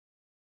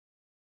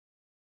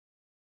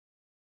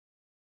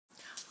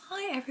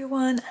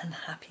everyone and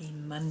happy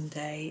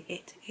Monday.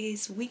 It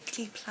is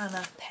weekly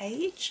planner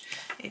page.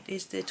 It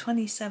is the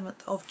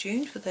 27th of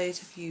June for those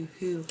of you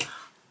who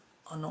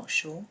are not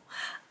sure.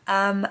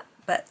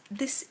 But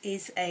this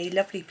is a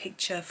lovely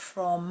picture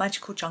from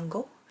Magical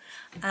Jungle,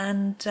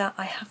 and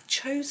I have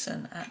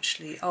chosen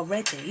actually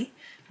already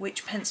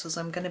which pencils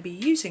I'm going to be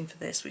using for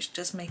this, which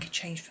does make a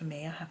change for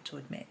me, I have to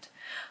admit.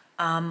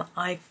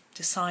 I've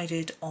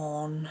decided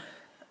on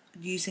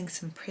using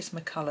some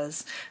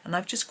Prismacolors, and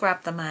I've just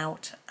grabbed them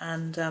out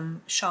and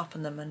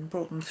sharpened them and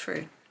brought them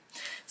through.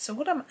 So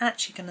what I'm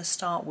actually going to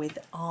start with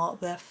are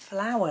the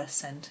flower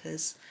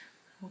centres.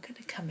 We're going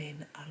to come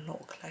in a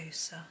lot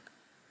closer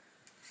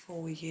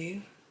for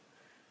you.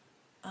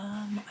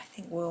 I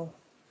think we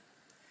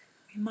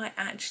might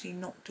actually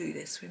not do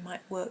this, we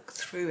might work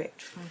through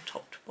it from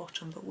top to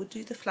bottom, but we'll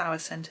do the flower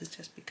centres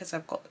just because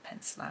I've got the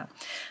pencil out.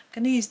 I'm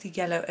going to use the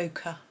yellow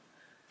ochre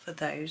for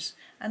those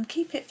and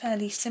keep it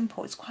fairly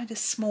simple. It's quite a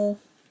small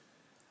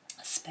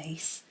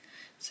space,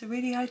 so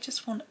really I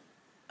just want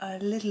a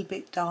little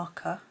bit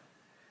darker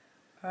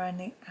around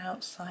the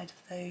outside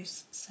of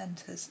those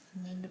centres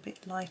and then a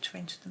bit lighter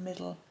into the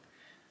middle.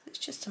 It's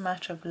just a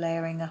matter of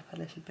layering up a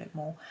little bit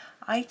more.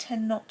 I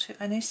tend not to,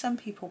 I know some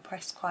people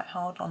press quite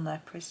hard on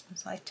their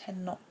prisms, I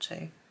tend not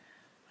to.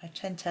 I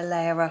tend to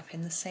layer up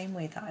in the same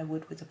way that I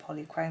would with the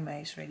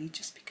polychromos, really,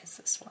 just because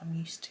that's what I'm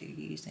used to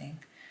using.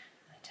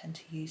 Tend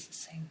to use the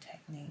same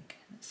technique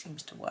and it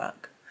seems to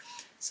work.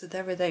 So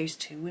there are those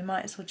two. We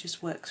might as well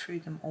just work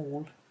through them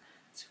all.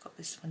 So we've got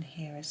this one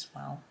here as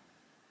well.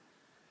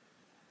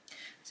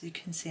 So you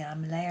can see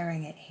I'm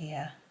layering it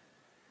here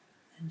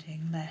and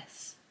doing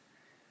less.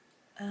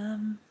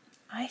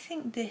 I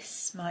think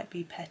this might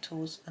be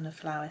petals and a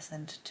flower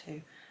centre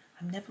too.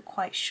 I'm never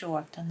quite sure.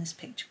 I've done this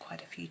picture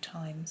quite a few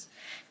times.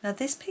 Now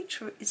this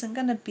picture isn't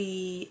going to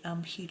be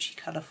hugely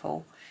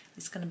colourful.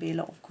 It's going to be a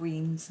lot of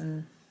greens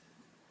and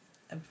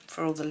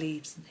for all the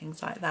leaves and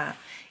things like that.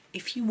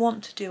 If you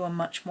want to do a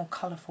much more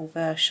colourful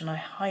version, I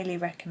highly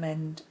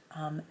recommend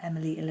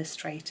Emily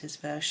Illustrator's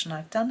version.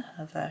 I've done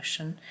her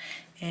version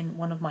in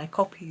one of my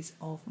copies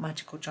of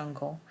Magical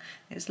Jungle.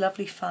 It was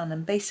lovely fun,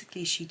 and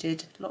basically she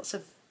did lots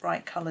of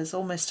bright colours,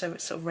 almost a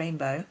sort of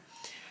rainbow,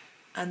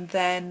 and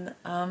then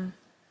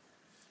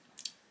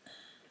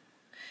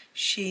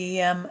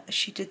she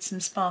did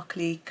some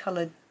sparkly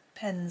coloured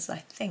pens, I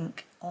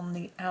think, on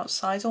the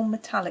outside, or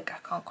metallic,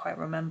 I can't quite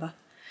remember.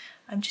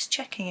 I'm just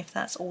checking if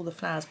that's all the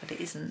flowers, but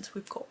it isn't.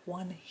 We've got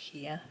one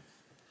here.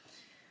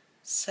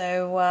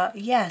 So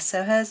yeah,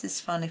 so hers is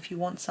fun if you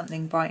want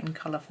something bright and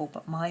colourful,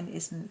 but mine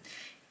isn't.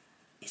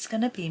 It's going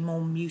to be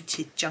more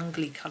muted,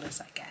 jungly colours,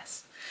 I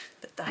guess.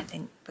 But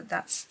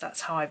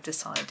that's how I've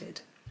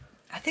decided.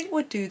 I think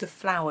we'll do the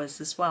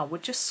flowers as well. We'll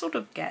just sort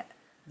of get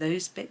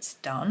those bits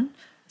done.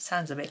 It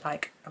sounds a bit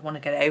like I want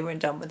to get it over and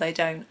done, but I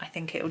don't. I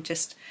think it'll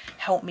just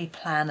help me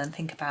plan and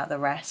think about the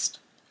rest.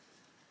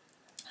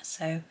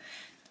 So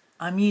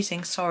I'm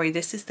using, sorry,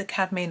 this is the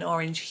Cadmium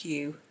orange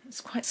hue.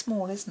 It's quite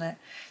small, isn't it?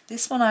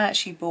 This one I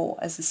actually bought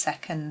as a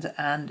second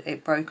and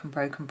it broke and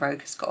broke and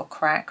broke. It's got a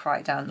crack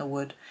right down the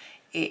wood.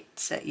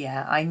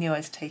 Yeah, I knew I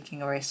was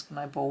taking a risk when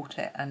I bought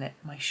it, and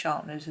my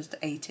sharpener just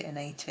ate it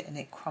and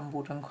it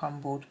crumbled and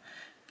crumbled.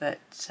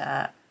 But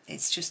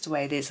it's just the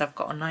way it is. I've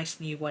got a nice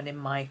new one in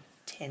my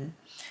tin,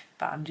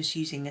 but I'm just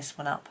using this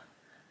one up.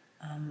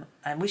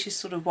 And which is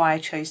sort of why I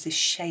chose this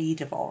shade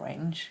of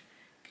orange.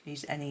 You can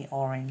use any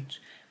orange.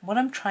 What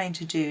I'm trying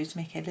to do is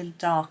make it a little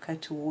darker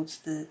towards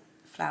the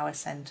flower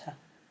centre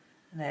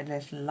and a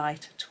little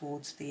lighter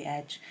towards the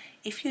edge.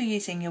 If you're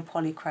using your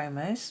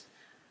polychromos,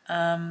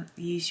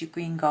 use your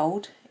green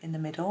gold in the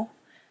middle,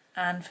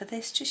 and for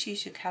this just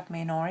use your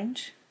cadmium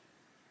orange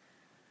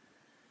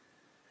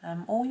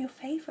or your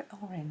favourite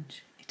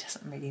orange. It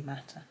doesn't really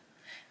matter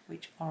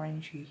which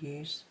orange you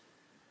use.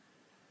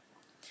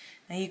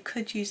 Now you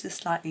could use a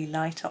slightly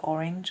lighter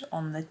orange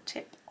on the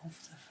tip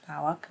of the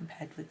flower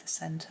compared with the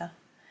centre.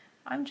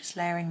 I'm just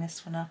layering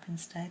this one up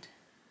instead.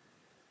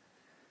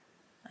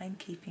 I'm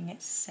keeping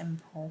it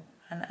simple,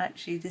 and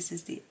actually this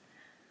is the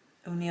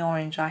only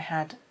orange I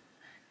had.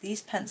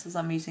 These pencils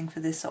I'm using for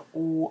this are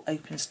all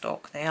open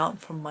stock. They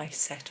aren't from my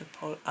set of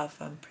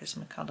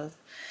Prismacolors,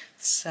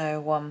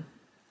 so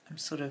I'm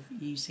sort of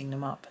using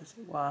them up, as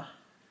it were.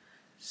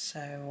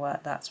 So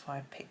that's why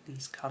I picked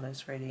these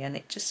colours, really, and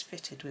it just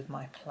fitted with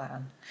my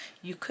plan.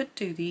 You could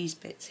do these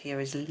bits here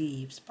as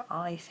leaves, but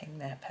I think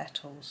they're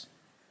petals.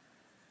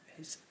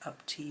 It's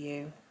up to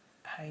you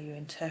how you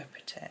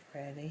interpret it,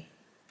 really.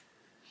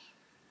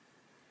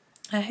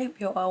 I hope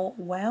you're all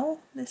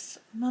well this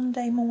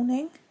Monday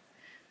morning.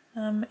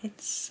 Well,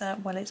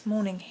 it's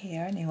morning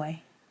here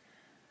anyway.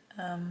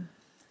 I'm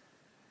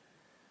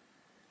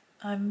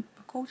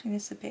recording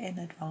this a bit in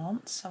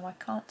advance, so I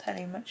can't tell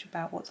you much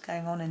about what's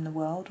going on in the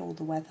world or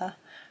the weather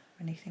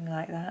or anything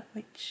like that,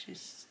 which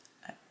is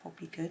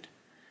probably good.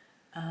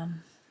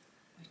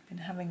 We've been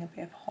having a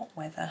bit of hot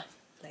weather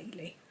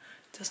lately.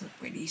 It doesn't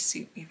really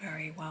suit me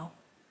very well.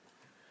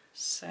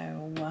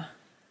 So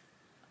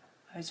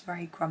I was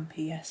very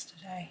grumpy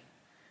yesterday.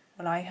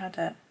 Well, I had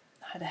a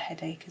had a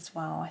headache as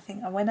well. I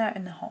think I went out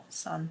in the hot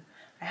sun.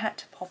 I had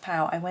to pop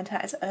out. I went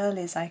out as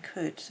early as I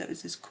could, so it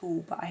was as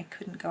cool, but I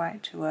couldn't go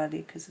out too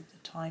early because of the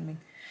timing.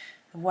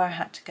 Where I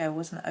had to go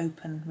wasn't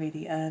open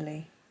really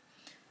early,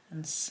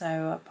 and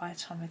so by the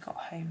time I got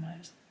home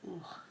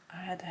I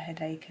had a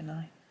headache and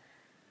I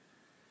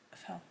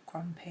felt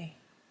grumpy,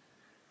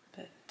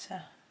 but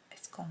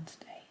it's gone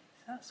today,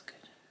 so that's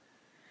good.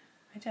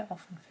 I don't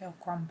often feel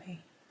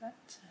grumpy,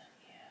 but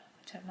yeah,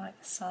 I don't like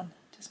the sun,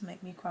 it does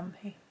make me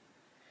grumpy.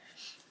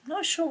 I'm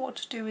not sure what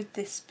to do with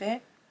this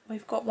bit.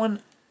 We've got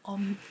one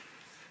on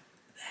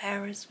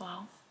there as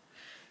well,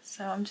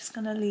 so I'm just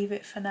going to leave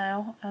it for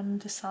now and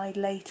decide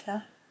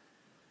later.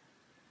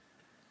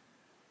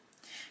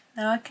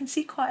 Now I can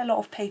see quite a lot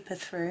of paper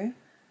through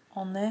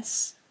on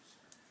this,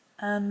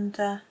 and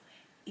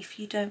if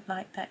you don't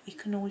like that you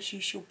can always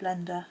use your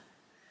blender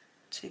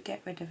to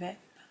get rid of it.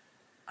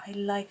 I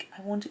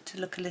want it to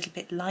look a little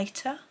bit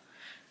lighter,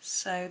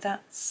 so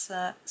that's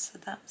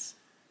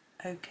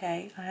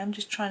okay. I am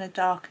just trying to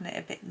darken it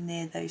a bit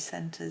near those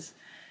centres.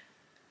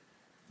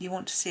 You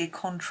want to see a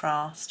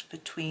contrast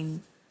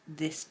between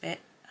this bit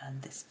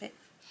and this bit,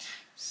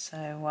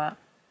 so I'm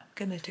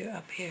going to do it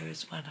up here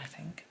as well. I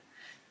think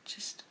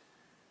just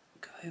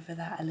go over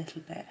that a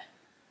little bit.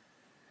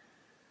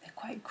 They're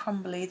quite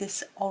crumbly.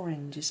 This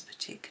orange is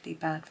particularly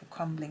bad for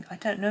crumbling. I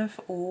don't know if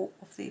all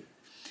of the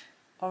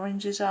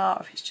oranges are,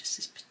 or if it's just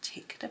this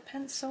particular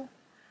pencil,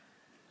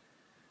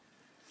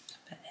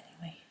 but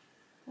anyway,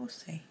 we'll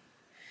see.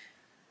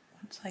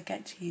 Once I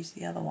get to use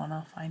the other one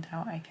I'll find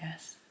out, I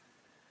guess,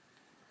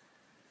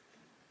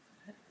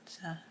 but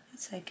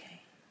it's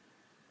okay.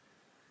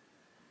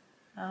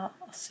 I'll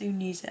soon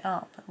use it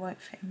up. It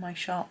won't fit in my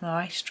sharpener.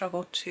 I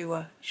struggle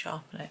to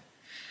sharpen it.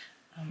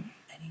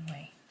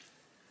 Anyway,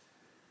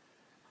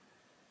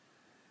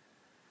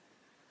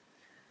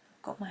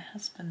 I've got my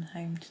husband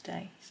home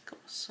today. He's got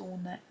a sore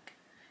neck.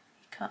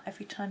 He can't.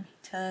 Every time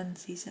he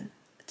turns his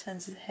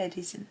head,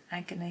 he's in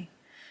agony.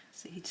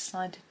 So he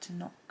decided to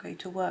not go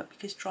to work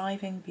because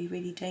driving would be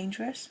really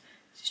dangerous.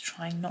 He's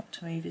trying not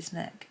to move his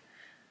neck.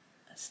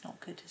 That's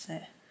not good, is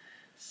it?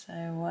 So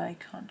I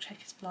can't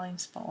check his blind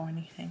spot or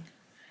anything.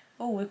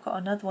 Oh, we've got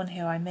another one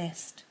here I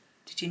missed.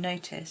 Did you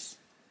notice?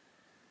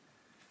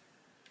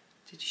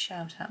 Did you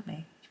shout at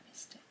me? You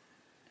missed it.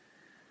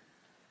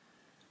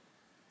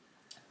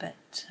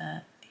 But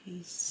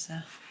he's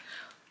not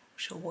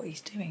sure what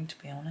he's doing, to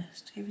be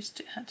honest. He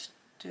had to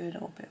do a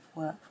little bit of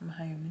work from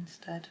home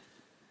instead.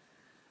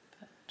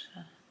 But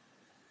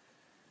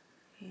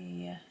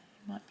he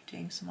might be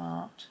doing some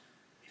art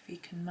if he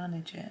can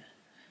manage it.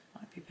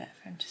 Might be better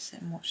for him to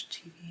sit and watch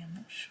TV. I'm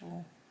not sure.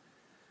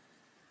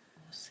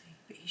 We'll see.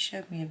 But he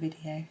showed me a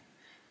video. He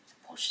said,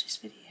 watch this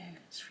video.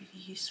 It's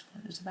really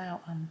useful. It was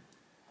about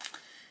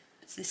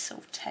it's this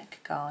sort of tech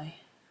guy,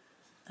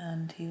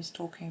 and he was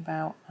talking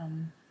about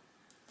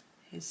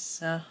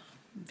his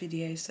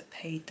videos that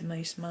paid the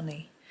most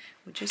money.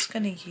 We're just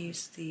going to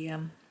use the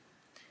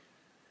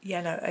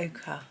yellow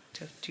ochre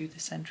to do the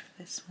centre of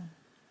this one.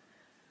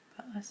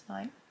 But I was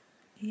like,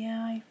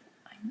 yeah,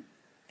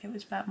 it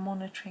was about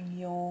monitoring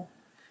your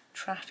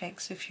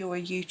traffic. So if you're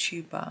a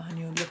YouTuber and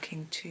you're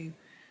looking to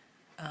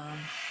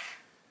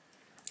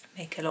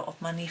make a lot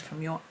of money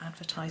from your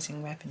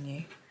advertising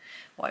revenue,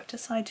 what I've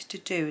decided to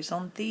do is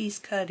on these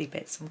curly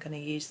bits I'm going to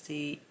use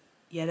the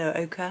yellow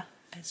ochre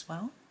as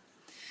well.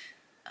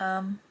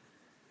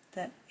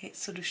 That it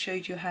sort of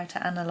showed you how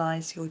to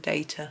analyse your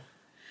data,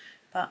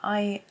 but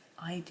I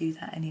do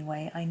that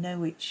anyway. I know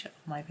which of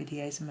my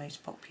videos are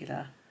most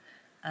popular,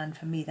 and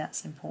for me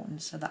that's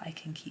important so that I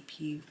can keep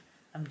you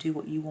do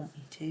what you want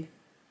me to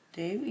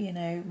do, you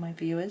know, my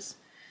viewers.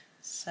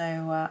 So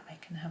I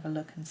can have a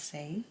look and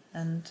see,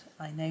 and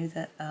I know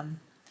that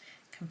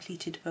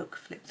completed book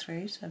flip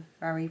throughs are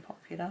very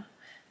popular,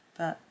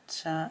 but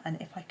and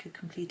if I could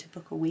complete a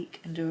book a week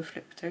and do a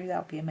flip through, that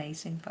would be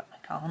amazing, but I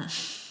can't.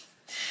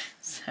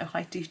 So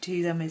I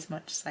do them as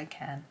much as I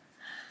can,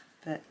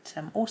 but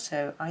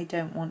also I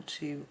don't want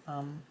to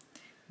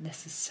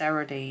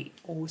necessarily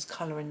always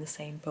colour in the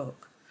same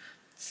book.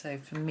 So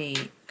for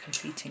me,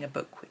 completing a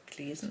book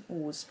quickly isn't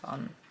always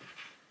fun.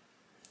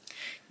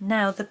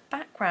 Now the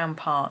background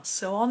parts.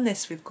 So on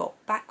this we've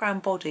got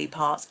background body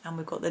parts and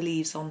we've got the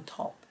leaves on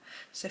top.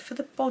 So for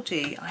the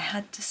body I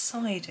had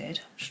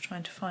decided, I'm just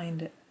trying to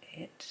find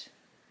it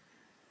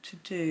to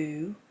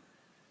do,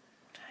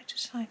 what did I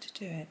decide to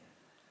do it?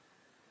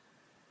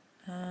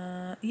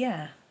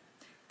 Yeah,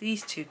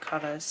 these two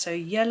colours. So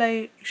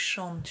yellow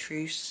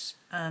Chartreuse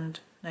and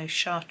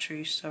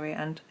Chartreuse,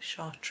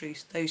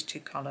 those two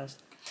colours.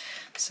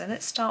 So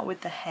let's start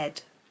with the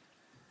head.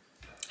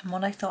 And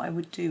what I thought I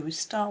would do was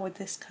start with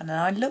this colour.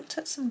 I looked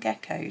at some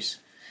geckos,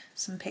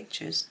 some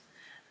pictures,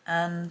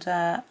 and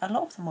a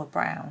lot of them were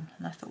brown.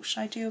 And I thought,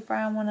 should I do a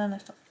brown one? And I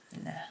thought,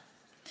 nah.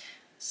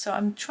 So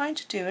I'm trying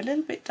to do a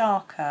little bit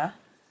darker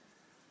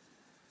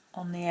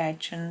on the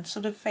edge and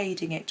sort of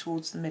fading it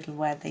towards the middle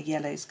where the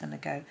yellow is going to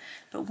go.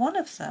 But one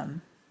of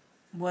them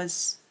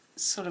was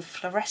sort of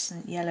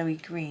fluorescent yellowy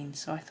green,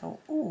 so I thought,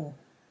 oh,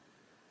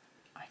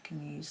 I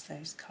can use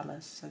those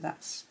colours, so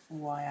that's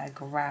why I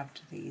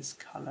grabbed these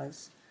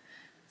colours.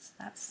 So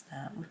that's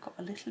that. We've got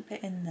a little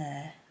bit in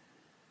there,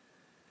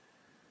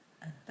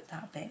 but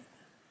that bit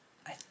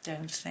I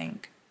don't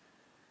think,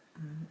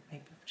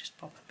 maybe we'll just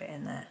pop a bit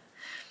in there.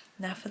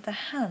 Now for the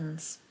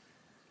hands,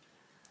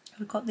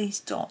 we've got these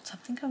dots. I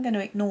think I'm going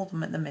to ignore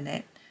them at the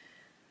minute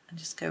and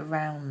just go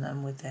round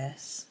them with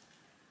this.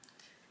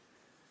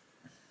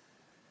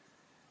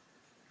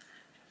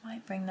 I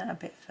might bring that a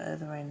bit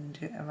further in and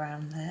do it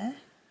around there.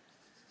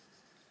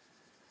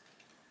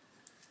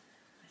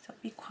 I thought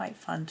it'd be quite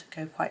fun to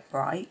go quite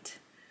bright.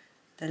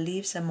 The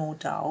leaves are more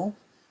dull,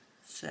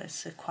 so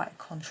it's quite a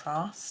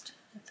contrast.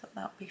 I thought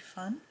that would be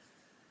fun.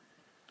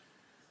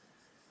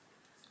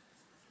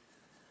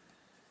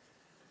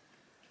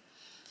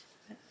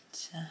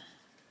 But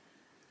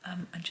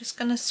I'm just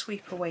going to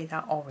sweep away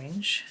that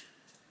orange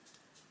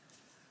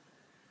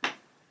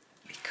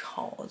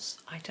because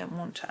I don't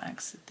want to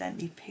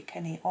accidentally pick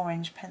any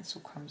orange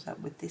pencil crumbs up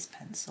with this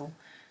pencil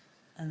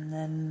and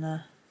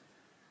then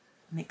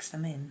mix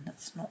them in.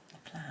 That's not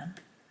the plan.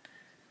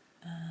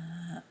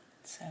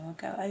 So I'll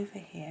go over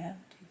here,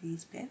 do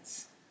these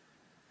bits.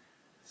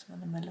 Some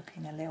of them are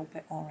looking a little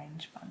bit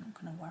orange, but I'm not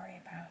going to worry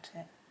about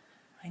it.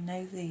 I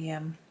know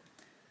the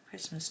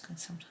Prismas can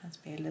sometimes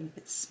be a little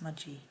bit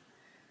smudgy,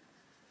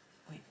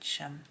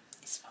 which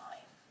is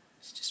fine.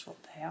 It's just what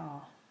they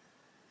are.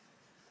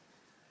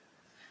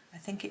 I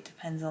think it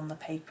depends on the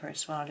paper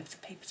as well. If the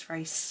paper's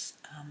very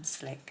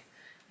slick,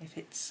 if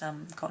it's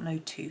got no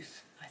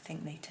tooth, I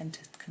think they tend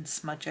to can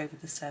smudge over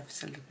the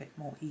surface a little bit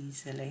more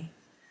easily.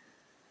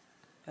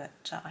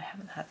 But I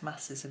haven't had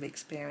masses of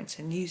experience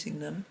in using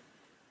them.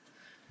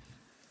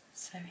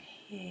 So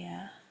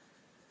here,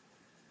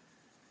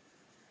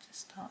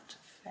 just start to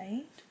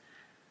fade,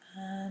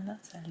 and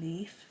that's a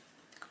leaf.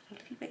 Got a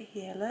little bit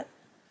here, look.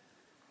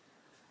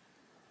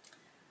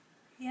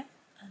 Yep,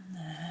 and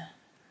there.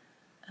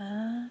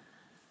 I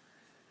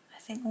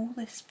think all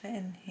this bit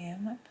in here,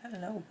 I might put a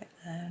little bit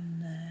there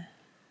and there.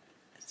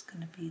 It's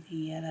going to be the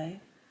yellow.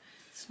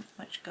 There's not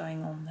much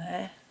going on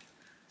there.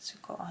 So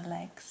we've got our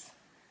legs.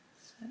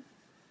 So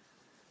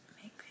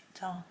make it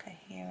darker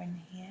here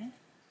and here.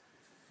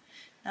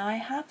 Now I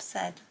have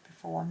said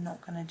before I'm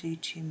not going to do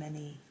too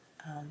many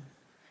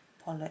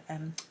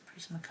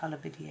Prismacolor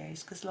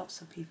videos because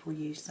lots of people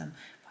use them.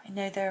 But I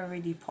know they're a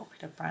really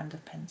popular brand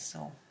of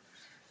pencil.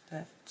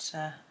 But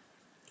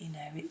you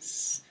know,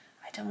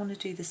 I don't want to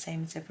do the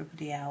same as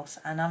everybody else,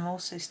 and I'm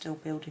also still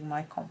building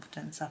my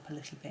confidence up a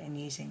little bit in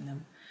using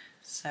them.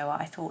 So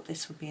I thought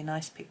this would be a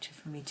nice picture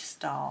for me to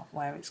start,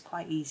 where it's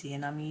quite easy,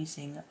 and I'm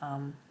using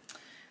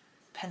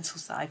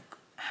pencils that I've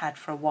had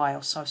for a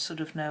while, so I sort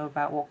of know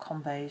about what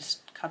colour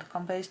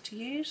combos to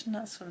use and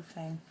that sort of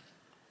thing.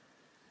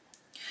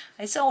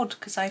 It's odd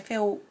because I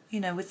feel,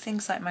 you know, with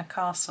things like my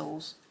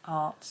castles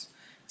arts,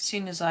 as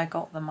soon as I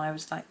got them I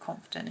was like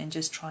confident in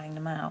just trying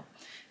them out,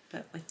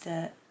 but with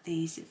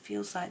these it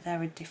feels like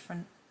they're a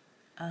different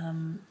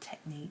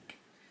technique,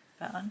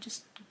 but I'm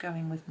just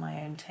going with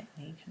my own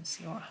technique and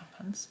see what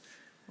happens.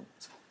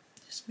 Oops.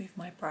 Just move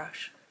my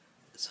brush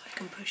so I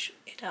can push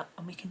it up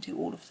and we can do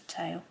all of the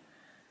tail.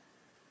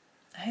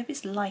 I hope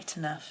it's light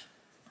enough.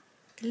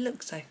 It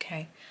looks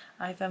okay.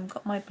 I've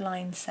got my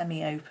blind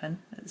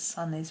semi-open, but the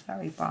sun is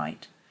very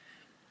bright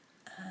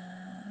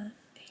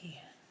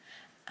here,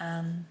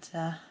 and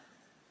I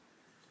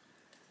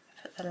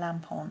put the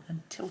lamp on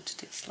and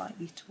tilted it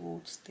slightly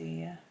towards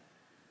the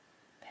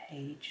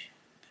page,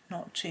 but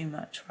not too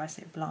much or else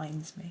it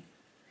blinds me.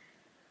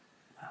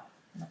 Well,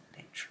 not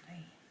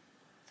literally,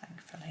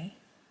 thankfully.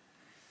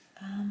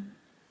 I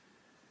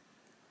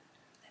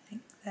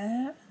think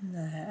there and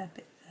there, a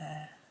bit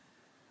there,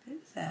 a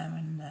bit there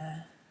and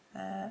there,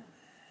 there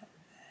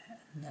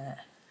and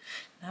there.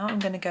 Now I'm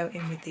going to go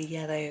in with the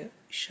yellow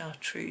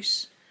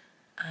Chartreuse,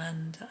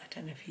 and I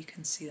don't know if you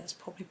can see, that's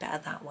probably better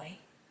that way,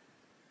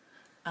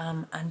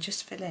 and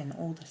just fill in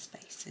all the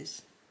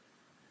spaces.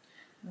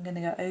 I'm going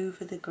to go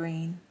over the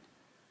green,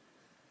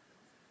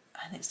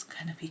 and it's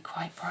going to be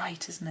quite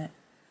bright, isn't it?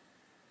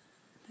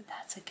 But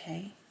that's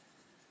okay.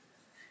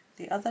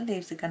 The other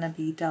leaves are going to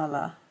be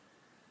duller,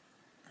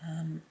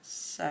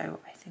 so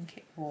I think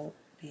it will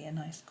be a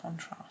nice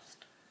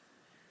contrast.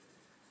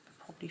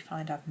 You'll probably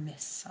find I've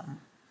missed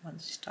some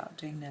once you start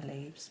doing the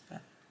leaves,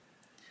 but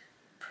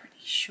I'm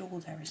pretty sure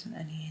there isn't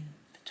any in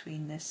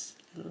between this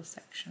little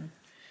section.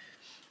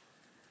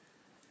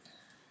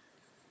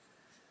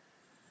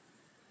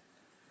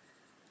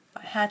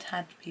 But I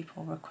had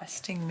people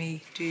requesting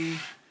me do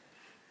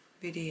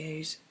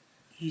videos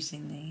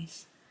using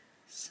these,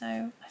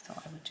 so I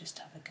thought I would just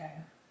have a go.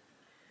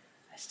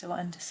 I'm still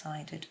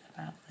undecided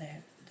about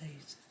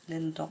those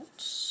little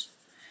dots.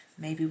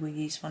 Maybe we'll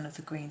use one of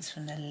the greens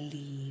from the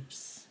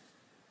leaves.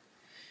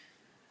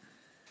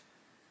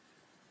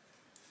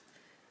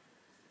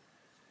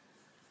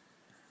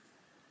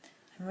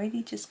 I'm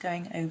really just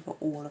going over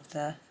all of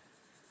the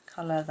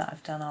colour that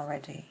I've done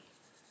already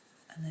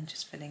and then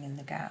just filling in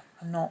the gap.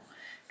 I'm not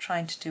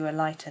trying to do a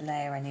lighter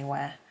layer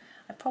anywhere.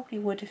 I probably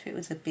would if it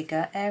was a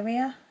bigger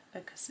area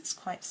because it's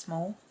quite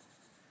small.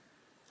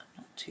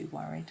 not too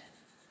worried.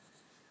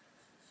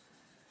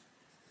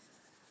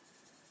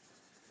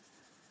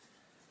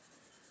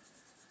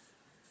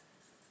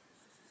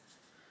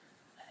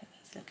 I think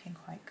he's looking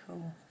quite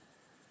cool.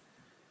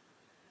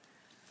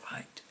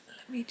 Right,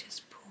 let me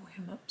just pull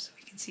him up so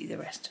we can see the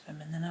rest of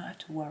him, and then I don't have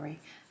to worry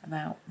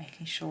about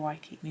making sure I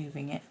keep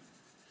moving it.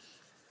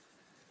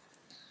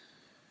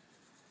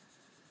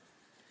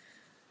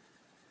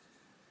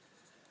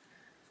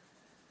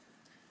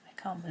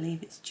 I can't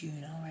believe it's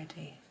June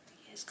already.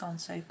 The year's gone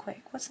so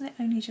quick. Wasn't it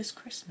only just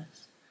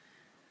Christmas?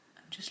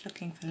 I'm just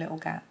looking for little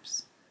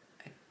gaps.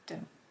 I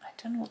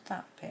don't know what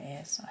that bit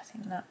is. I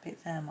think that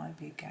bit there might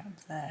be a gap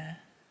there,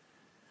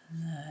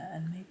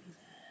 and maybe there.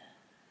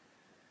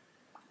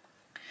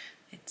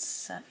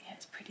 It's yeah,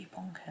 it's pretty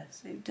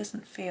bonkers. It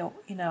doesn't feel,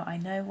 you know, I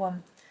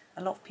know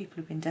a lot of people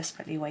have been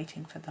desperately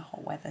waiting for the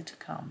hot weather to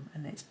come,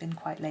 and it's been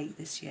quite late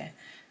this year.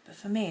 But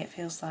for me, it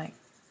feels like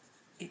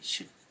it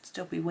should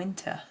still be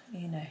winter.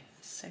 You know,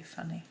 it's so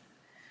funny.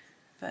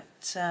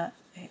 But I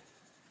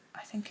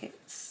think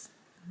it's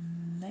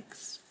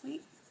next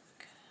week,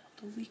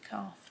 or the week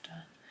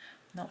after.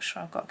 Not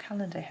sure. I've got a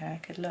calendar here.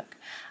 I could look.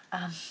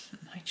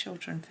 My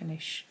children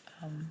finish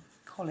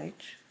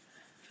college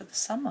for the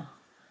summer,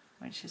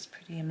 which is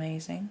pretty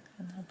amazing,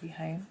 and they'll be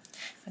home.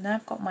 But now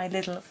I've got my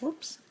little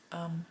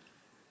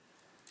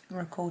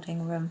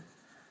recording room.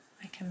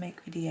 I can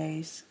make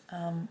videos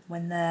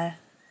when they're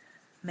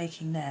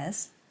making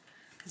theirs,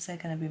 because they're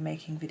going to be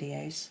making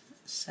videos.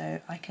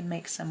 So I can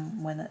make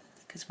some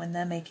because when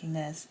they're making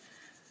theirs,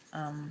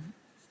 I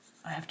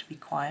have to be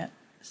quiet.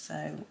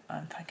 So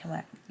if I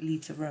can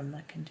leave the room,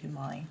 I can do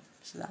mine.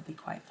 So that'll be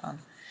quite fun,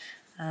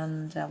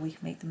 and we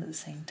can make them at the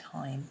same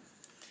time.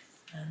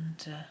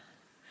 And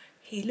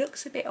he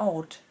looks a bit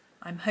odd.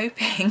 I'm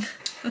hoping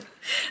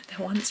that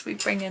once we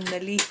bring in the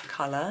leaf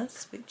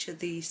colours, which are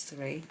these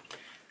three,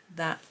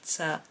 that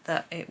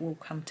that it will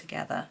come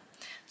together.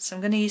 So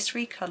I'm going to use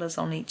 3 colours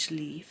on each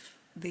leaf: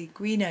 the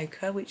green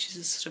ochre, which is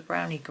a sort of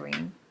browny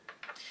green,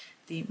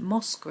 the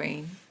moss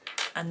green,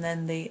 and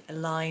then the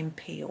lime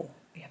peel.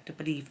 You have to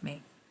believe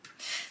me.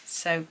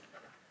 So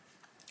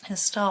I'll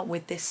start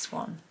with this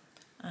one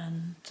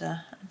and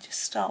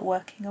just start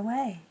working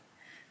away.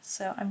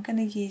 So I'm going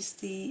to use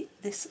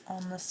this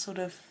on the sort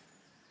of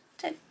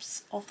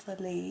tips of the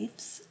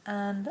leaves,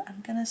 and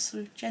I'm going to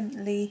sort of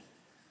gently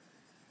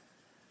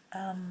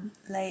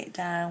lay it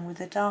down with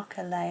a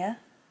darker layer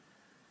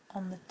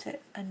on the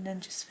tip, and then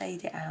just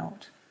fade it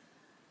out.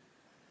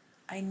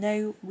 I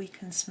know we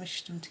can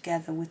smush them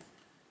together with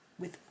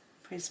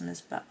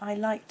Prismas, but I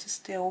like to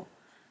still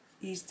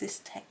use this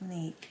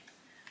technique.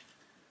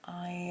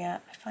 I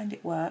find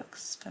it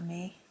works for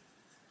me,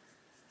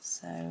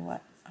 so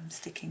I'm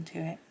sticking to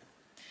it.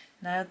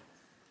 Now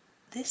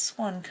this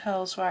one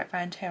curls right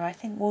round here. I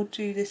think we'll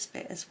do this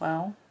bit as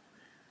well,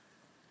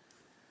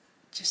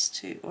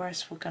 or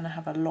else we're going to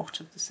have a lot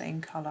of the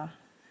same colour.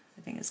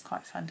 I think it's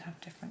quite fun to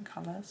have different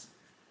colours.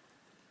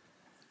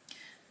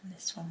 And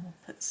this one we'll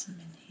put some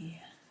in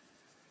here,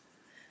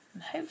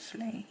 and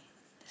hopefully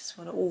this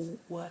will all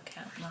work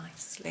out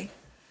nicely.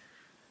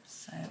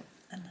 So,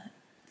 and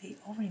the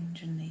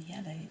orange and the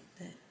yellow,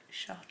 the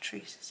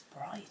chartreuse is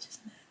bright,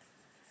 isn't it?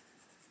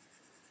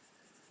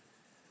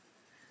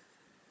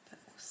 But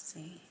we'll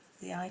see.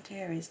 The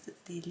idea is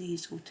that the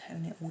leaves will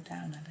tone it all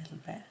down a little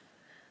bit.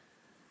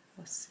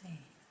 We'll see.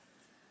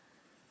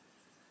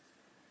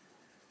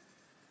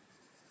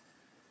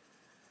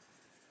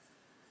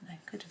 I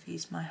could have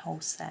used my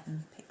whole set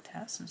and picked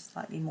out some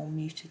slightly more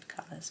muted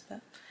colours, but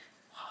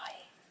why?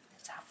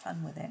 Let's have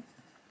fun with it.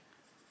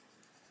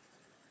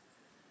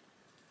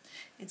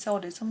 It's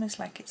odd, it's almost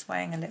like it's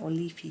wearing a little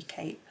leafy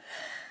cape.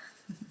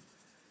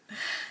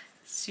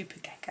 Super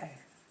Gecko.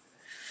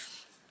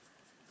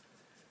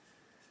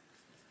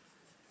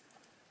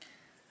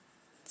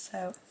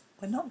 So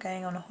we're not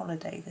going on a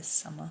holiday this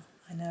summer.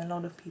 I know a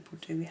lot of people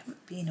do. We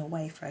haven't been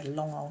away for a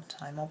long old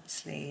time.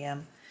 Obviously,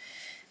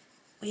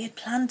 we had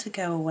planned to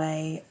go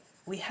away.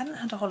 We hadn't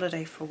had a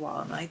holiday for a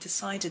while, and I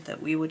decided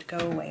that we would go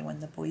away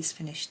when the boys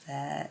finished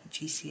their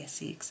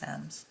GCSE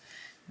exams.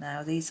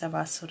 Now these are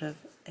our sort of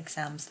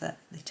exams that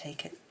they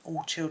take it,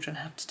 all children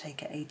have to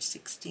take at age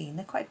 16.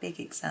 They're quite big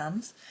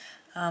exams.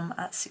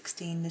 At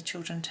 16 the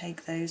children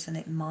take those, and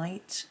it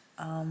might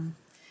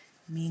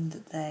mean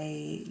that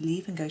they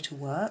leave and go to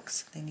work,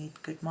 so they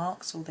need good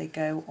marks, or they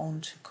go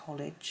on to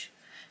college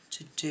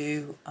to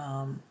do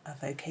a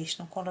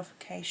vocational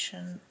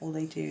qualification, or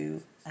they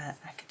do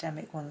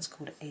academic ones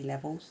called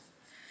A-levels.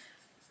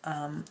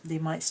 They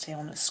might stay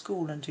on at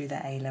school and do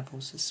their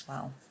A-levels as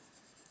well.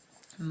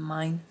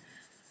 Mine,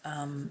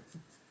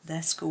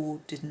 their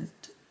school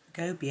didn't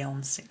go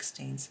beyond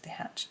 16, so they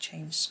had to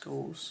change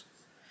schools,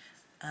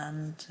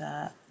 and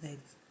they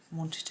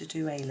wanted to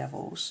do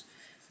A-levels,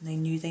 and they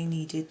knew they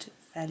needed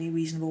fairly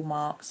reasonable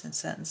marks in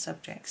certain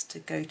subjects to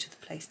go to the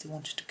place they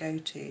wanted to go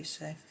to,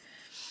 so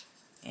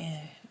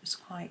yeah, it was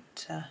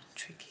quite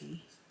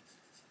tricky.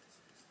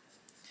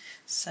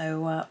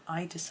 So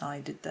I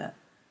decided that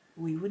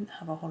we wouldn't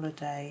have a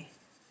holiday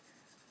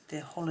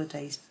the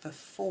holidays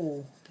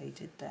before they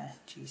did their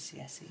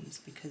GCSEs,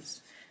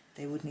 because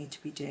they would need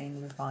to be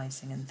doing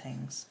revising and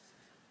things.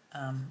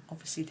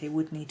 Obviously they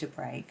would need a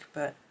break,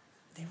 but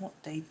they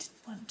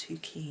weren't too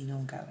keen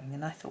on going,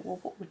 and I thought, well,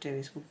 what we'll do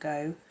is we'll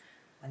go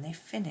when they've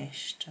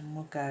finished, and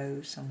we'll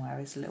go somewhere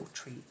as a little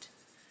treat,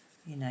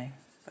 you know.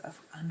 But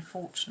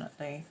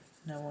unfortunately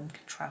no one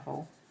could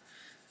travel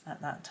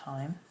at that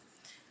time.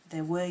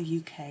 There were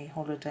UK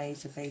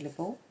holidays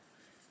available,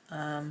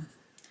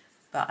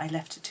 but I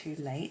left it too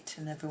late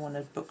and everyone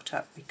had booked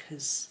up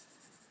because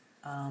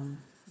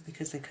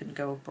they couldn't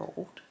go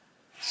abroad.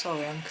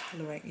 Sorry, I'm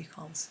colouring, you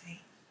can't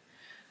see.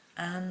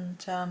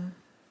 And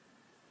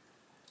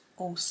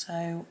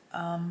also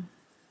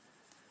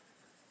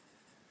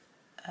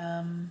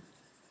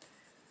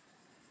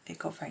it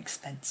got very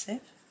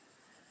expensive,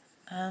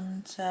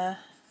 and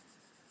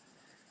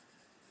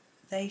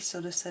they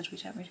sort of said we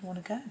don't really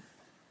want to go,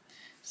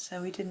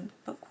 so we didn't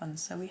book one.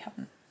 So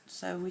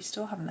we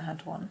still haven't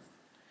had one.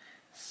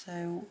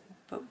 So,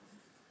 but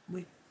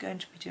we're going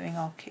to be doing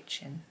our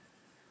kitchen,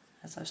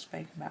 as I've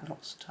spoken about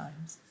lots of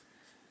times.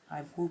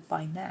 I will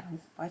by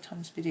the time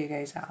this video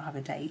goes out, I'll have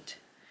a date.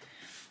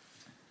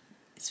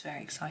 It's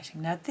very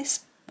exciting. Now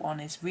this one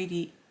is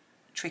really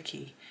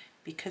tricky,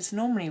 because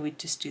normally we'd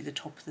just do the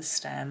top of the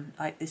stem,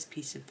 like this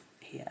piece of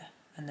here,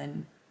 and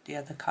then the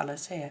other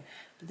colours here.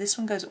 But this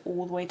one goes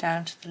all the way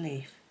down to the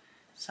leaf.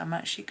 So I'm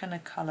actually going to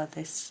colour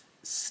this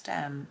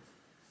stem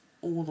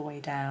all the way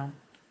down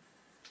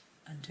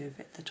and do a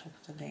bit at the top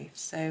of the leaf.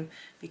 So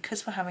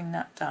because we're having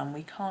that done,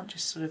 we can't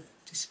just sort of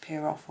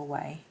disappear off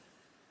away.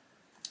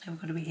 And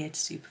we've got to be here to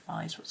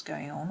supervise what's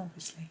going on,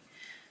 obviously.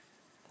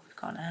 We've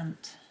got an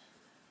ant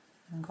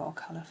and got a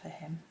colour for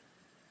him.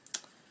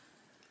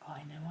 Oh,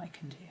 I know what I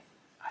can do.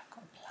 I've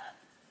got a plan.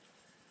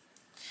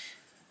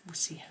 We'll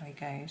see how he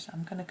goes.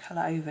 I'm going to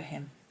colour over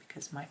him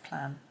because my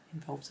plan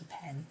involves a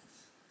pen.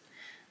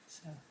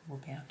 So we'll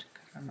be able to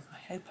cover him.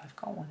 I hope I've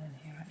got one in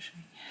here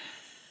actually.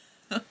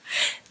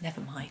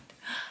 Never mind.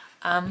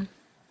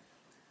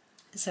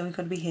 So we've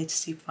got to be here to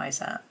supervise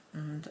that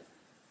and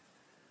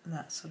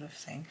that sort of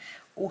thing.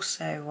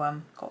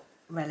 Also got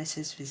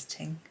relatives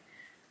visiting,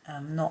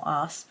 not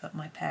us but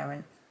my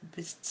parent,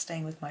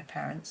 staying with my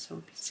parents, so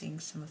we'll be seeing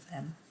some of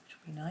them, which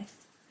will be nice.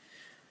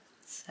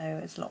 So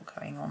there's a lot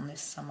going on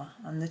this summer,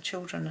 and the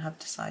children have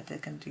decided they're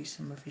going to do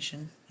some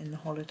revision in the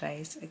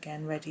holidays,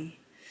 again ready.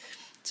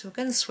 So we're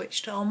going to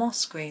switch to our moss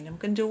screen. I'm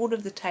going to do all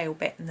of the tail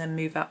bit and then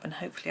move up, and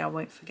hopefully I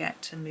won't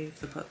forget to move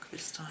the book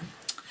this time.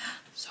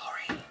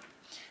 Sorry.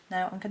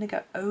 Now I'm going to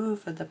go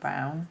over the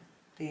brown,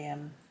 the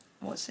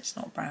what's it's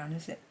not brown,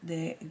 is it?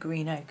 The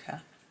green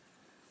ochre,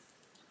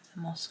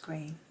 the moss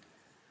green,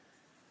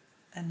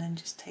 and then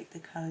just take the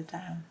colour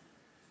down.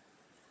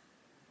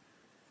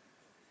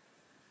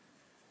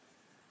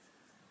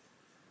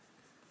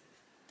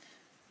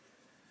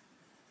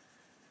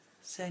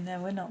 So no,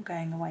 we're not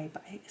going away,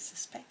 but I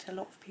suspect a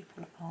lot of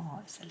people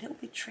are. It's a little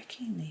bit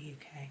tricky in the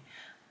UK.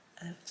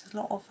 There's a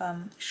lot of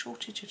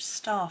shortage of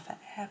staff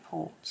at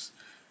airports,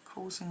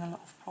 causing a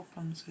lot of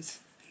problems with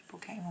people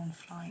getting on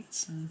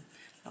flights and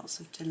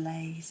lots of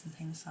delays and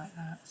things like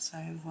that. So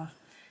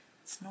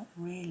it's not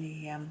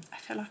really, I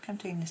feel like I'm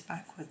doing this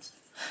backwards.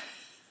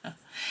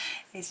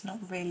 It's not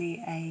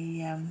really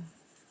a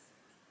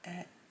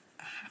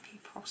happy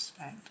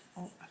prospect.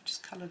 Oh, I've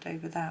just coloured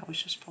over that,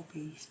 which was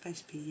probably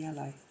supposed to be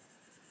yellow.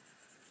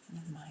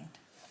 Never mind.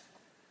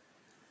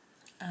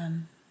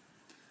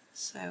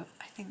 So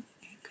I think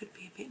it could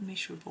be a bit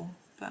miserable,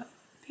 but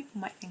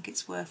people might think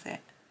it's worth it,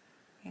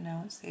 you know,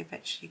 once they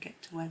eventually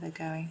get to where they're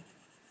going.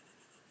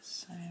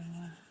 So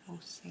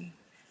we'll see.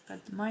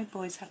 But my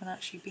boys haven't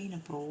actually been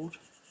abroad.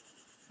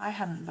 I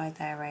hadn't by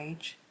their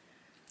age.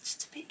 It's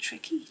just a bit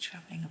tricky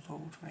travelling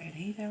abroad,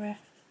 really. There are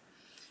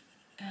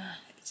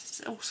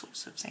it's all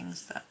sorts of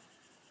things that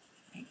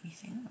make me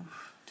think, oh,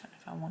 I don't know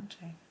if I want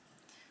to.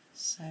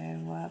 So,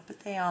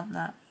 but they aren't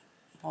that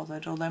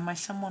bothered, although my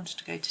son wanted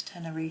to go to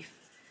Tenerife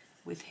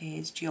with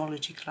his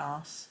geology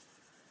class.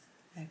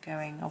 They're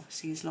going,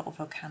 obviously there's a lot of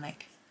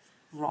volcanic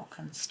rock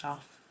and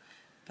stuff,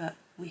 but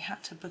we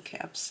had to book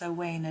it up so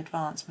way in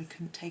advance we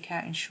couldn't take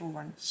out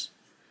insurance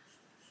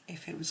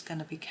if it was going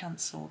to be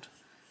cancelled.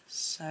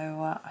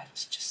 So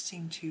it just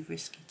seemed too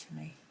risky to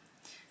me.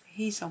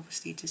 He's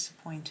obviously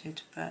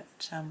disappointed,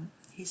 but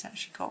he's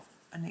actually got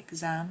an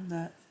exam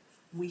the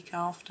week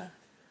after.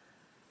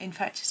 In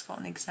fact, he's got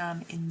an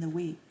exam in the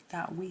week,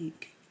 that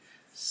week,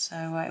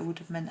 so it would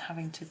have meant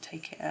having to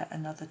take it at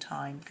another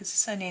time, because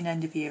it's only an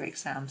end of year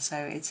exam, so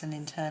it's an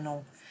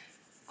internal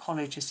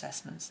college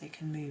assessment, so they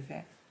can move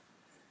it.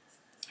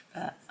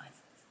 But I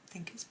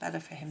think it's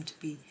better for him to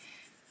be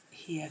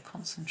here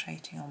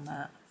concentrating on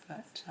that,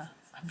 but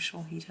I'm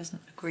sure he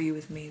doesn't agree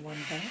with me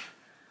one bit.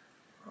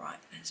 Right,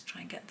 let's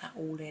try and get that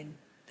all in.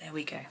 There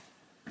we go.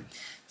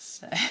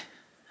 So,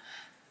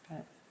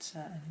 but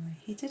anyway,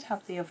 he did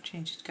have the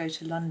opportunity to go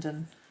to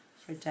London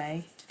for a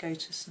day, to go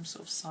to some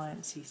sort of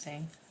sciencey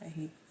thing, but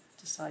he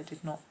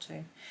decided not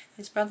to.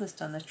 His brother's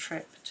done a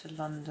trip to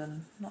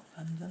London, not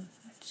London,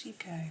 where did he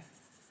go?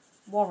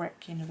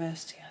 Warwick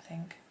University, I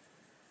think.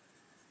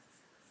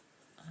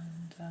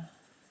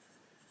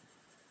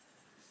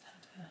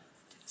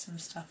 did some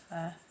stuff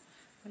there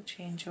which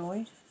he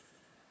enjoyed.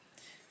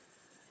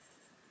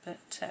 But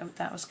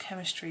that was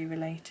chemistry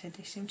related.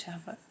 He seemed to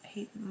have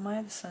my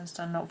other son's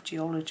done a lot of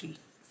geology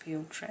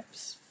field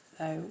trips,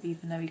 though,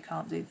 even though he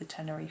can't do the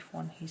Tenerife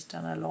one, he's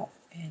done a lot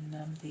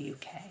in the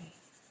UK.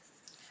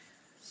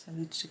 So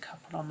we did a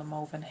couple on the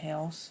Malvern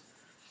Hills.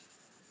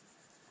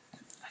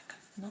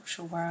 I'm not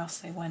sure where else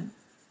they went.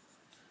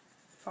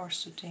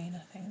 Forest of Dean,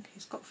 I think.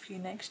 He's got a few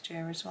next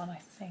year as well, I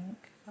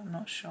think. I'm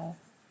not sure.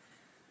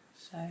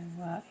 So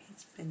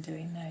he's been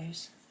doing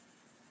those.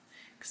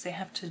 Because they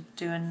have to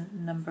do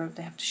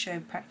they have to show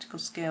practical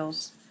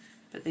skills,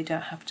 but they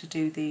don't have to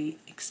do the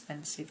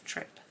expensive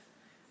trip.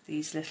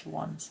 These little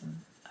ones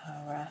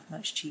are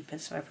much cheaper,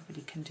 so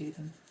everybody can do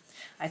them.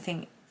 I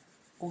think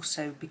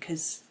also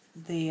because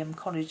the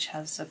college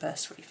has a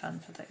bursary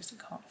fund for those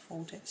that can't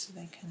afford it, so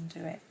they can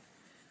do it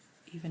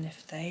even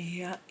if they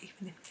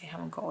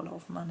haven't got a lot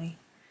of money.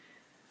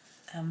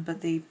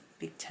 But the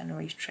big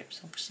Tenerife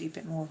trip's obviously a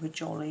bit more of a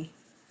jolly.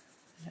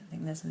 I don't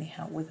think there's any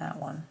help with that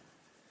one.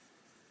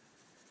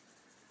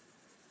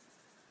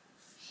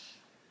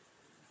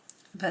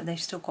 But they've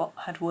still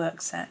had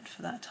work set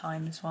for that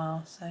time as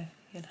well, so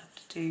he'd have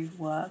to do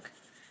work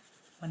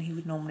when he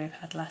would normally have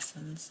had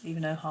lessons,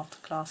 even though half the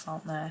class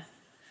aren't there.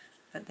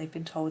 But they've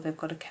been told they've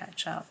got to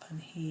catch up,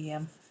 and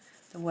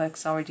the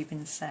work's already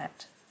been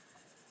set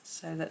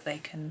so that they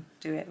can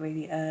do it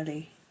really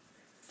early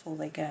before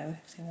they go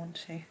if they want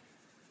to,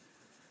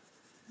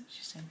 which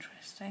is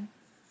interesting.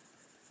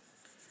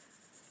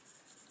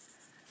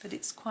 But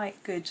it's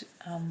quite good.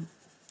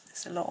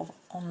 There's a lot of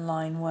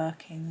online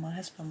working. My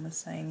husband was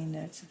saying,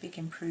 it's a big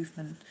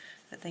improvement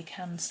that they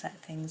can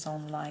set things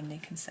online. They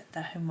can set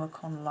their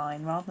homework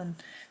online rather than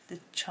the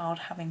child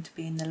having to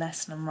be in the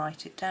lesson and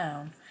write it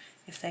down.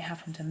 If they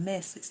happen to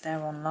miss, it's there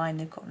online.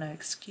 They've got no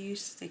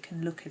excuse. They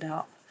can look it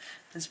up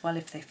as well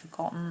if they've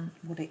forgotten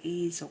what it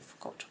is or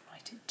forgot to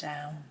write it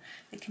down.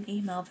 They can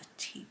email the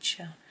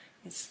teacher.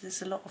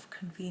 There's a lot of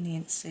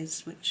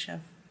conveniences which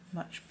are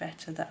much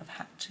better that have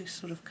had to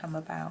sort of come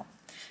about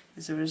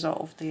as a result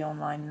of the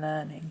online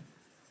learning,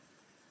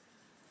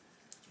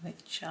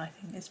 which I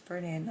think is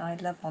brilliant. I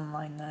love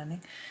online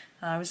learning.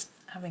 I was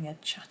having a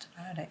chat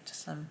about it to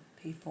some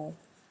people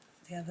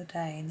the other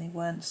day and they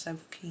weren't so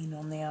keen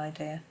on the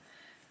idea,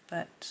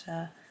 but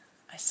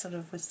I sort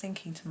of was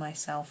thinking to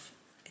myself,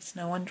 it's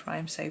no wonder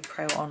I'm so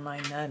pro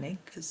online learning,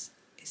 because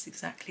it's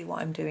exactly what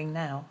I'm doing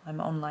now.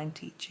 I'm online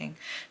teaching.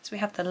 So we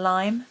have the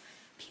lime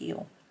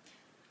peel.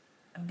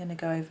 I'm going to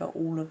go over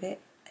all of it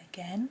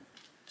again,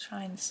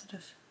 try and sort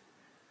of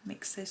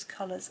mix those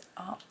colours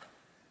up,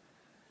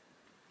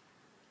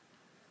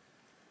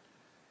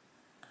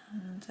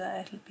 and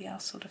it'll be our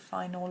sort of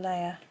final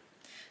layer.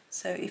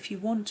 So if you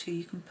want to,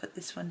 you can put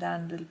this one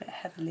down a little bit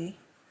heavily.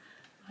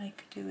 I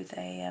could do with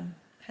a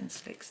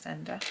pencil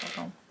extender. Hold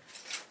on.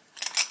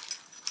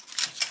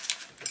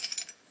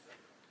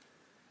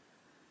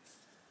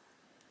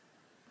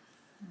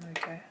 There we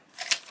go.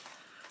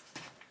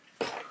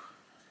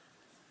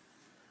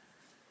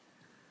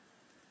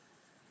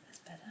 That's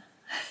better.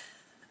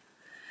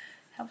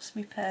 Helps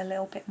me put a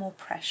little bit more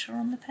pressure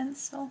on the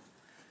pencil,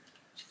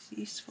 which is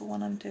useful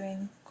when I'm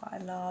doing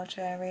quite a large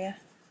area.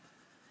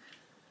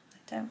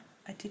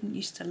 I didn't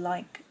used to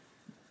like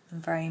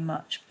them very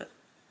much, but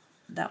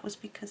that was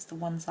because the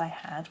ones I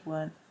had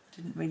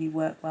didn't really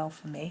work well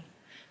for me,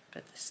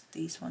 but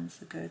these ones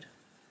are good.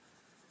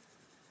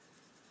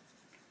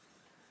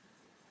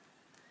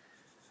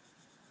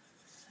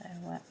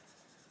 So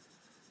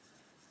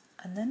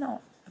and they're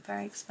not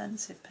very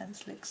expensive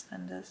pencil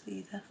extenders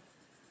either.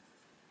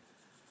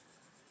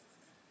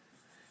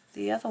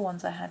 The other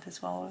ones I had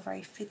as well were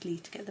very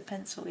fiddly to get the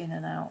pencil in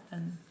and out,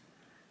 and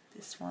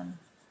this one,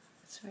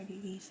 it's really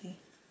easy.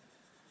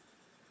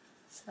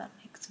 So that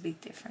makes a big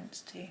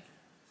difference too.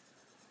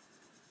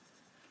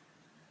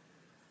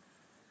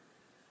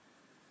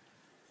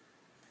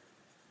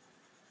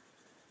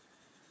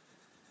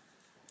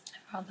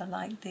 I rather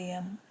like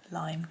the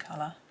lime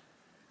colour.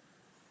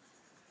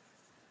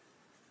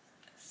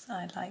 So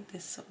I like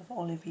this sort of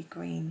olivey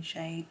green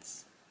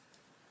shades.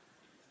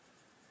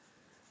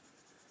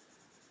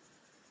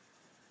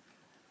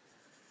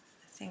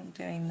 I think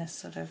doing this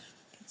sort of,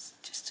 it's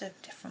just a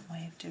different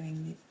way of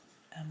doing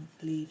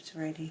the leaves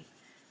really,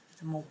 with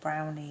a more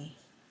browny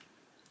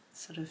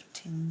sort of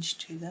tinge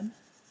to them.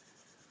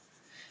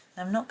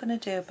 Now, I'm not going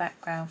to do a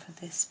background for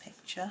this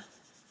picture.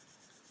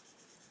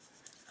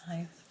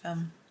 I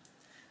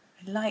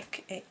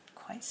like it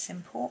quite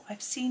simple.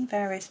 I've seen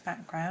various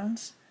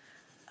backgrounds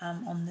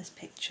on this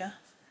picture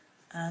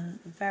and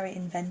very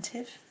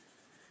inventive,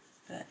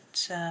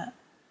 but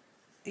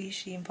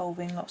usually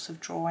involving lots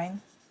of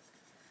drawing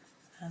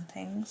and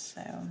things,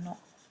 so I'm not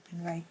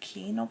been very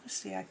keen.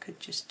 Obviously I could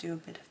just do a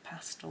bit of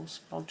pastel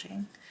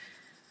splodging,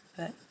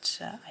 but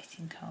I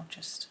think I'll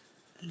just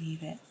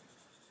leave it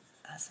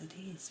as it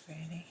is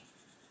really.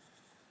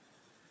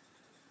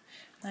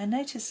 I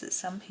noticed that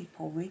some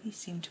people really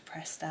seem to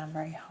press down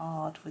very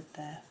hard with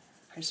their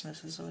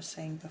Prismas, as I was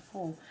saying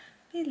before,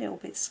 be a little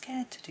bit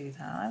scared to do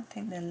that. I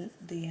think the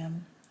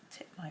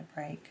tip might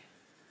break,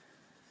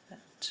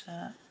 but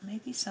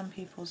maybe some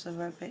people's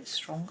are a bit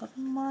stronger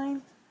than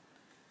mine.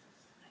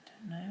 I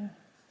don't know.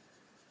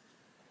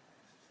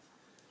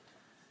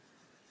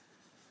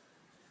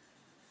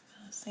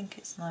 I think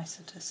it's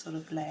nicer to sort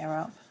of layer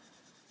up.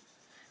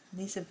 And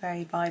these are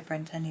very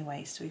vibrant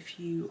anyway, so if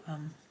you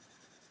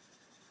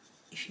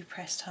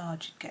pressed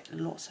hard, you'd get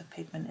lots of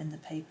pigment in the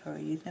paper, or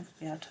you'd never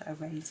be able to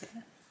erase it.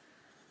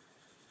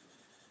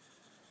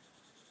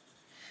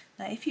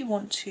 Now if you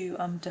want to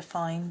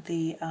define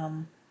the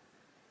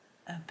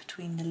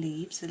between the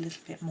leaves a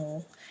little bit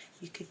more,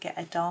 you could get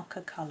a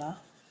darker colour.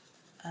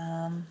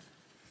 What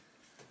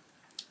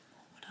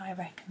would I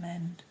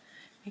recommend?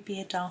 Maybe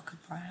a darker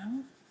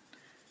brown?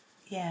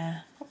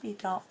 Yeah, probably a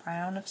dark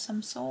brown of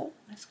some sort.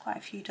 There's quite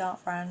a few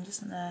dark browns,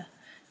 isn't there?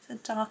 It's a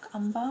dark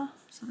umber,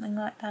 something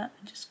like that,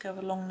 and just go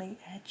along the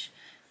edge.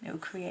 It will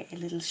create a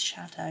little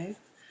shadow,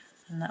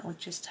 and that would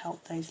just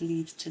help those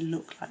leaves to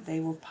look like they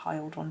were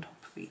piled on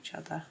top of each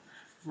other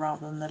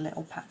rather than the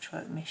little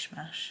patchwork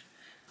mishmash.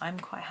 I'm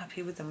quite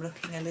happy with them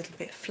looking a little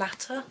bit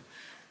flatter,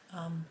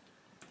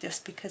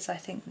 just because I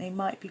think they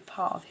might be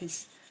part of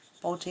his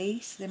body,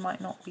 so they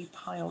might not be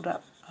piled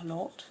up a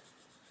lot.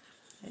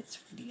 It's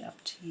really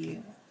up to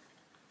you.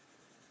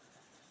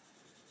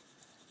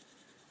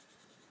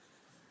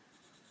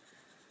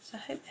 So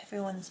I hope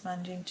everyone's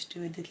managing to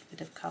do a little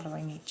bit of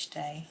colouring each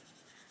day.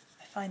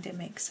 I find it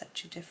makes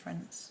such a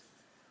difference.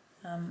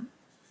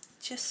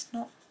 Just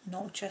not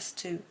just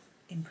to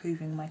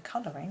improving my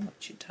colouring,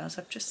 which it does.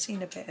 I've just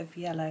seen a bit of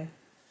yellow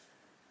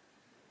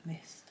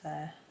mist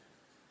there,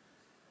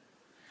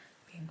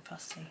 being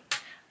fussy.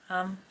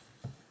 I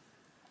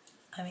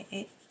mean,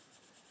 it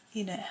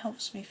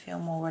helps me feel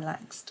more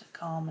relaxed,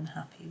 calm and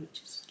happy,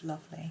 which is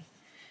lovely,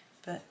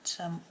 but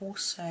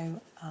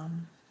also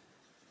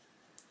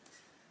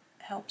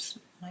helps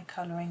my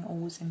colouring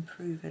always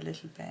improve a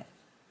little bit.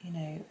 You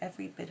know,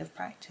 every bit of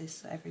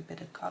practice, every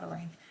bit of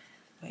colouring,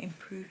 we're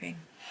improving.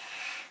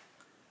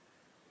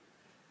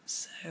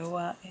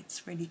 So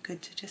it's really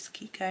good to just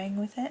keep going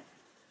with it.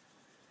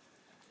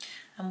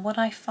 And what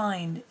I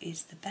find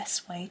is the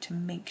best way to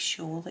make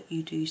sure that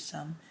you do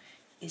some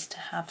is to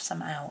have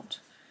some out.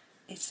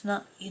 It's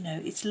not,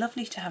 it's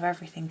lovely to have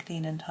everything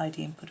clean and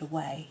tidy and put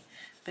away,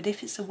 but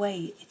if it's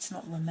away, it's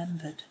not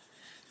remembered.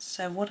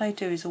 So what I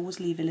do is always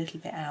leave a little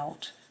bit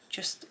out.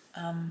 Just,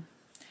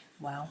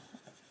 well,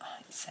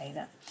 I'd say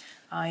that.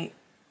 I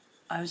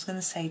was going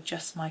to say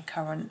just my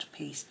current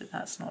piece, but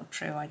that's not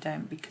true. I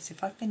don't, because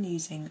if I've been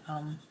using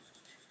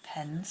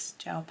pens,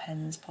 gel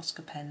pens,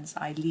 Posca pens,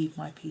 I leave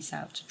my piece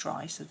out to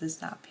dry, so there's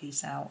that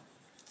piece out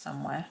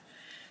somewhere.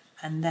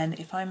 And then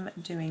if I'm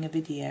doing a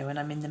video and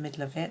I'm in the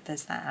middle of it,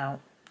 there's that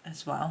out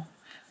as well.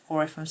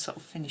 Or if I'm sort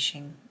of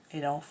finishing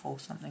it off or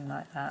something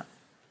like that.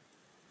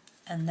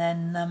 And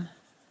then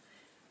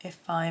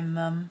if I'm,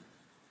 and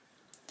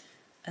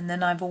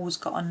then I've always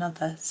got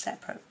another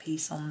separate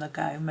piece on the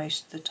go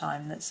most of the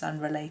time that's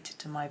unrelated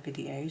to my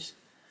videos.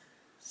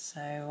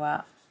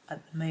 So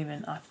at the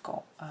moment I've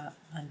got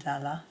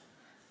mandala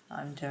that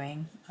I'm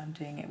doing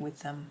it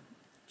with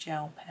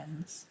gel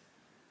pens.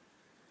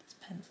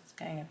 Pencil's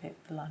getting a bit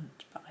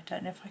blunt, but I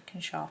don't know if I can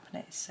sharpen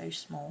it, it's so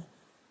small.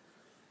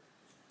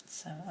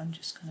 So I'm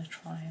just going to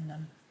try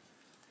and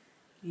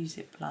use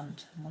it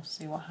blunt and we'll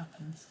see what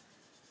happens.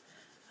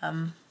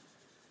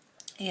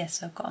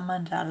 Yes, I've got a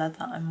mandala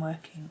that I'm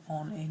working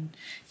on in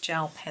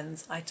gel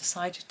pens. I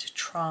decided to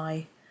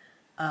try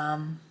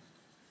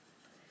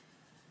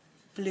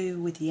blue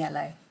with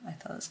yellow. I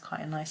thought it was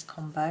quite a nice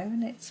combo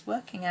and it's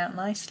working out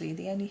nicely.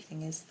 The only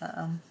thing is that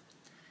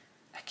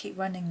I keep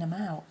running them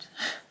out.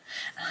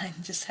 I'm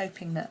just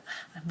hoping that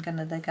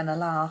they're gonna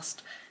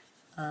last.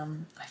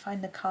 I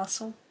find the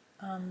Castle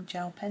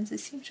gel pens, they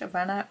seem to have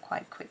run out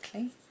quite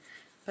quickly,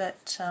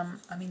 but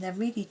I mean they're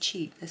really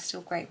cheap. They're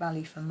still great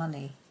value for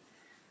money,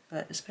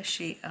 but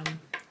especially I'm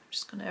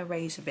just going to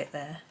erase a bit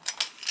there.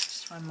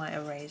 Just find my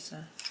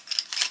eraser.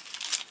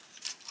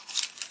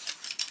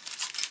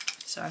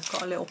 So I've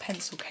got a little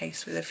pencil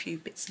case with a few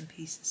bits and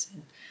pieces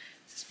in.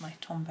 This is my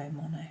Tombow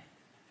mono.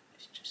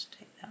 Let's just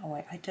take that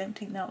away. I don't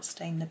think that'll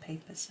stain the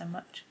paper so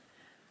much.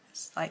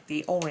 It's like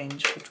the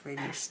orange would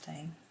really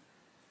stain.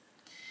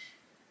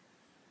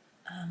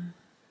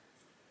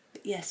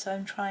 But yeah, so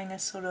I'm trying a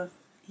sort of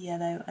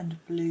yellow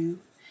and blue.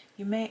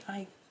 You may,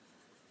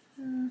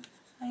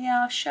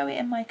 yeah, I'll show it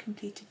in my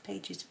completed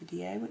pages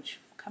video, which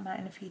will come out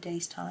in a few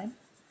days' time.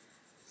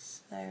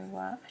 So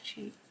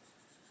actually,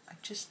 I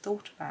just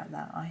thought about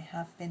that. I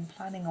have been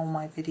planning all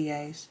my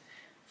videos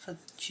for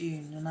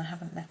June and I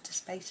haven't left a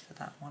space for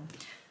that one.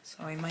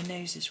 Sorry, my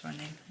nose is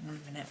running.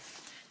 One minute.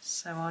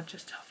 So I'll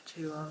just have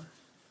to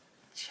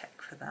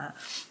check for that.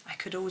 I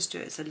could always do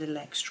it as a little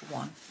extra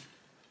one.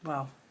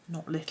 Well,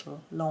 not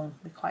little, long.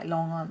 They're quite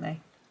long, aren't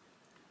they?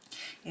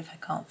 If I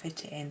can't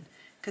fit it in.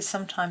 Because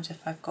sometimes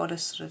if I've got a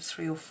sort of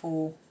 3 or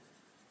 4,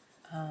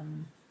 a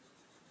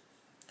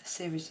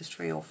series of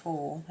 3 or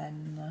 4,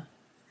 then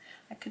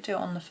I could do it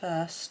on the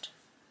 1st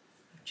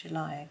of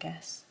July, I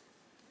guess.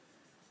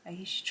 I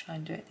usually try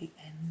and do it at the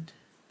end,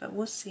 but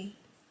we'll see.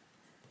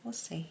 We'll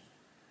see.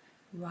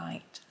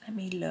 Right, let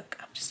me look.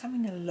 I'm just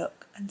having a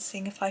look and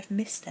seeing if I've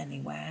missed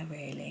anywhere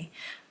really,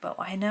 but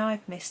I know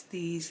I've missed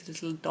these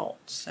little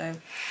dots, so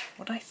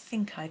what I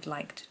think I'd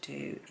like to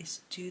do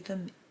is do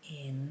them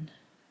in,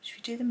 should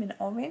we do them in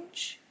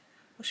orange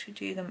or should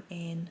we do them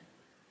in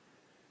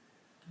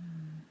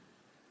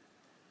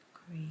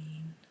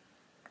green?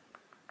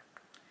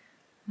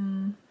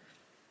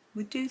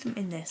 We'll do them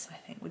in this, I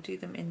think. We'll do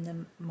them in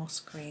the moss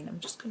green.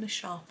 I'm just going to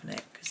sharpen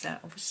it because they're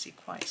obviously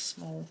quite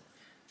small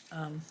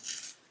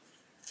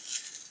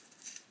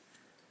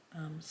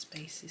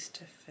spaces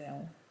to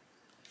fill.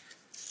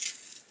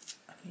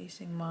 I'm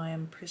using my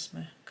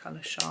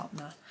Prismacolor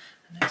sharpener.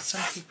 I know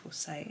some people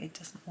say it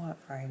doesn't work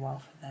very well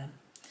for them,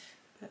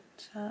 but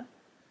it's been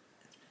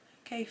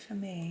okay for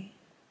me.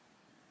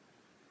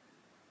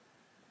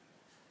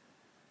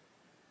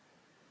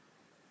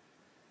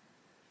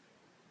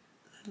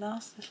 The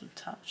last little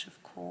touch,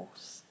 of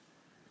course,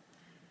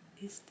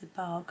 is the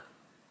bug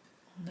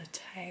on the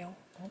tail.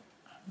 Oh,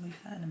 I'll move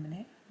that in a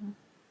minute.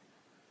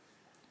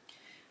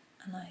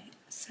 And I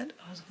said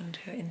I was going to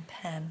do it in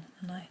pen,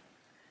 and I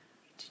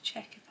need to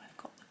check if I've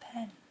got the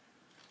pen.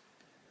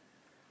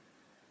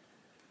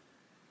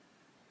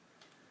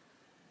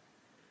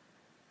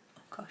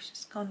 Oh gosh,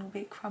 it's gone a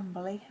bit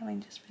crumbly,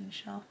 having just been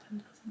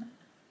sharpened, hasn't it?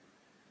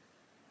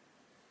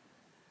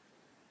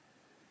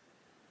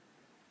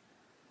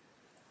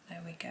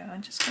 There we go.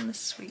 I'm just going to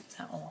sweep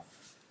that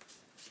off.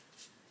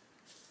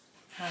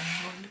 And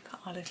we'll look at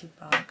our little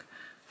bug.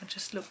 I'll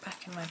just look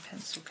back in my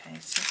pencil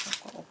case, see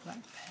if I've got a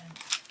black pen.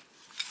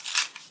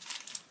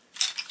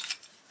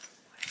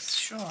 I'm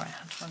sure I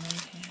had one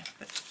in here,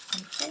 but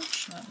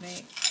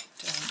unfortunately I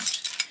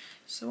don't.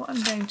 So what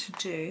I'm going to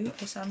do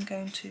is I'm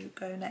going to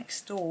go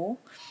next door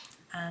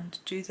and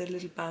do the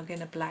little bug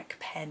in a black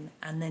pen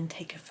and then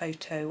take a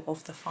photo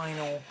of the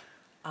final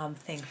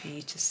thing for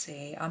you to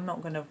see. I'm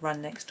not going to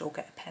run next door,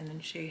 get a pen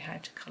and show you how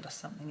to colour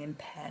something in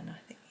pen. I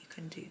think you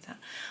can do that.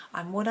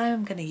 What I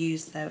am going to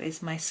use though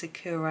is my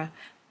Sakura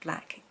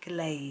black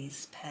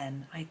glaze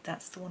pen.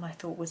 That's the one I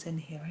thought was in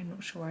here. I'm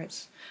not sure, I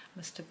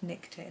must have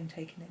nicked it and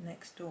taken it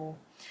next door.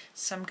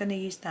 So I'm going to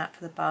use that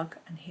for the bug,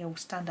 and he'll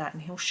stand out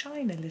and he'll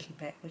shine a little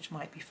bit, which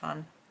might be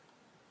fun.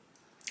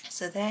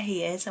 So there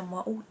he is, and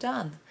we're all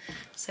done.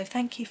 So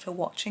thank you for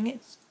watching.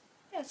 It's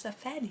a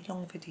fairly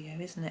long video,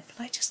 isn't it?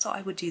 But I just thought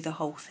I would do the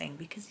whole thing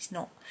because it's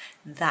not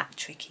that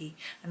tricky.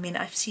 I mean,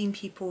 I've seen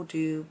people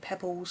do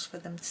pebbles for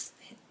them to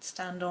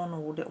stand on,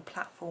 or little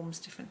platforms,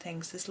 different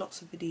things. There's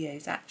lots of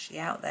videos actually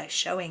out there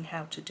showing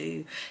how to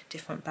do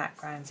different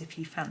backgrounds if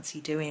you fancy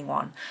doing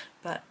one.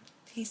 But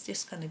he's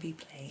just going to be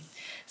plain.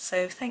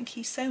 So thank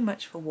you so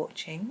much for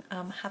watching.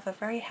 Have a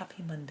very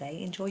happy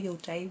Monday. Enjoy your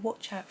day.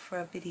 Watch out for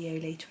a video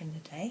later in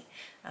the day.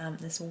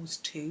 There's always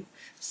two,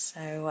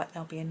 so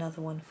there'll be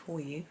another one for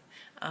you.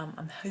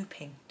 I'm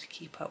hoping to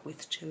keep up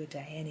with 2 a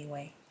day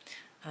anyway,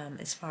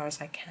 as far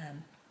as I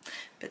can.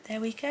 But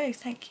there we go.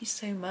 Thank you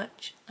so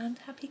much and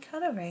happy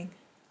colouring.